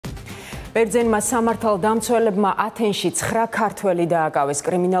ბერძენმა სამართალდამცველებმა ათენში 9 ქართველი დააკავეს.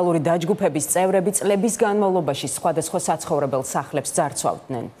 კრიმინალური დაჯგუფების წევრები წლების განმავლობაში სხვადასხვა საცხოვრებელ სახლებს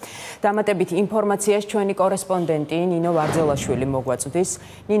ძარცვავდნენ. დამატებით ინფორმაციას ჩვენი კორესპონდენტი ნინო ვარძელაშვილი მოგვაწვდის.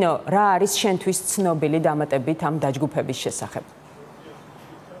 ნინო, რა არის შენთვის ცნობილი დამატებით ამ დაჯგუფების შესახებ?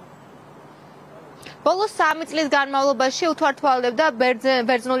 ბოლო 3 წლის განმავლობაში უთვალთვალებდა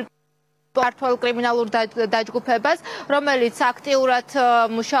ბერძნული ქართულ კრიმინალურ დაჯგუფებას, რომელიც აქტიურად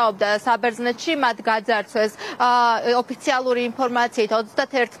მუშაობდა საბერძნეთში, მათ გაძარცვეს ოფიციალური ინფორმაციით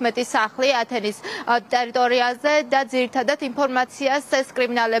 31 სახლი ათენის ტერიტორიაზე და ძირითადად ინფორმაციას ეს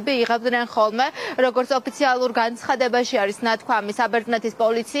კრიმინალები იღებდნენ ხოლმე, როგორც ოფიციალურ განცხადებაში არის ნათქვამი საბერძნეთის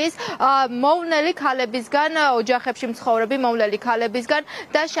პოლიციის, მოვლენილი ქალებისგან, ოჯახებში მცხოვრები მოვლენილი ქალებისგან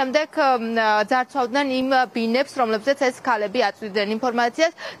და შემდეგ ძარცვავდნენ იმ ბინებს, რომლებზეც ეს ქალები აწვდიდნენ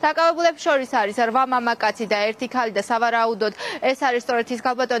ინფორმაციას. დაკავებულებს შორის არის 8 მამაკაცი და 1 ქალი და სავარაუდოდ ეს არის სწორედ ის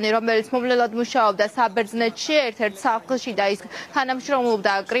ქალბატონი, რომელიც მომვლელად მუშაობდა საბერძნეთში, ერთ-ერთ სახლში და ის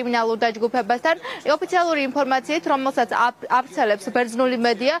თანამშრომლობდა კრიმინალურ დაჯგუფებასთან. ოფიციალური ინფორმაციით, რომელსაც აფცელებს ბერძნული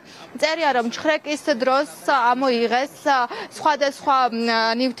მედია, წერია, რომ ჩხრეკის დროს ამოიღეს სხვადასხვა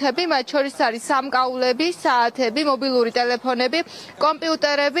ნივთები, მათ შორის არის სამკაულები, საათები, მობილური ტელეფონები,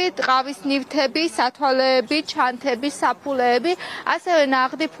 კომპიუტერები, ტყავის ნივთები, სათვალეები, ჩანთები, საფულეები, ასევე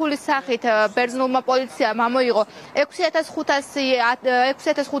ნაღდი ფულის სახით ბერძნულმა პოლიციამ ამოიღო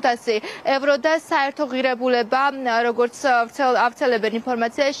 6500 ევრო და საერთო ღირებულება, როგორც ავრცელებენ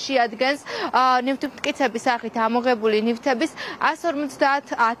ინფორმაციას, შეადგენს ნივთმტკიცების სახით ამოღებული ნივთების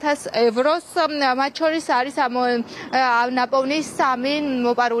 150,000 ევროს, მათ შორის არის ნაპოვნი 3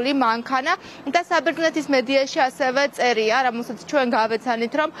 მოპარული მანქანა და საბერძნეთის მედიაში ასევე წერია, რომელსაც ჩვენ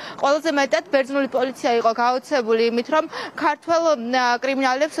გავეცანით, რომ ყველაზე მეტად ბერძნული პოლიცია იყო გაოცებული იმით, რომ ქართველ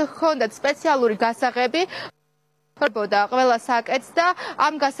კრიმინალებს ჰქონდათ სპეციალური გასაღები, ერგებოდა ყველა საკეტს და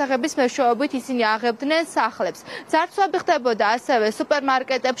ამ გასაღების მეშვეობით ისინი აღებდნენ სახლებს. ძარცვები ხდებოდა ასევე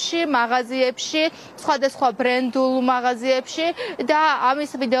სუპერმარკეტებში, მაღაზიებში, სხვადასხვა ბრენდულ მაღაზიებში და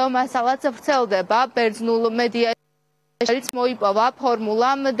ამის ვიდეო მასალაც ვრცელდება ბერძნულ მედიაში, რომელიც მოიპოვა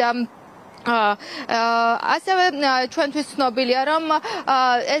ფორმულამ და ასევე ჩვენთვის ცნობილია, რომ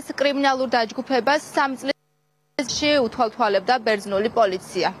ეს კრიმინალურ დაჯგუფებას 3 წლში უთვალთვალებდა ბერძნული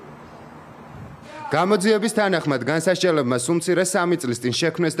პოლიცია. გამოძიების თანახმად განსასჯელებმა სულ მცირე 3 წლის წინ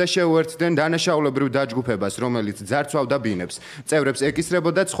შექმნეს და შეუერთდნენ დანაშაულებრივ დაჯგუფებას, რომელიც ძარცვავდა ბინებს. წევრებს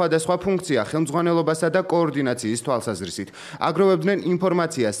ეკისრებოდათ სხვადასხვა ფუნქცია ხელმძღვანელობასა და კოორდინაციის თვალსაზრისით. აგროვებდნენ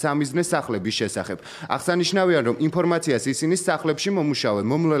ინფორმაციას სამიზნე სახლების შესახებ. აღსანიშნავია, რომ ინფორმაციას ისინი სახლებში მომუშავე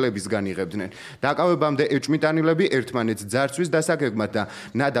მომვლელებისგან იღებდნენ. დაკავებამდე ეჭვმიტანილები ერთმანეთს ძარცვის დასაგეგმად და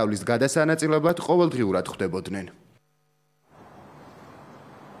ნადავლის გადასანაწილებლად ყოველდღიურად ხვდებოდნენ.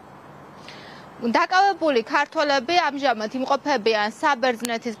 დაკავებული ქართველები ამჟამად იმყოფებიან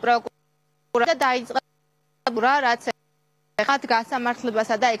საბერძნეთის პროკურატურაში და დაიწყებულა რაც ეხება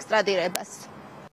გასამართლებასა და ექსტრადირებას.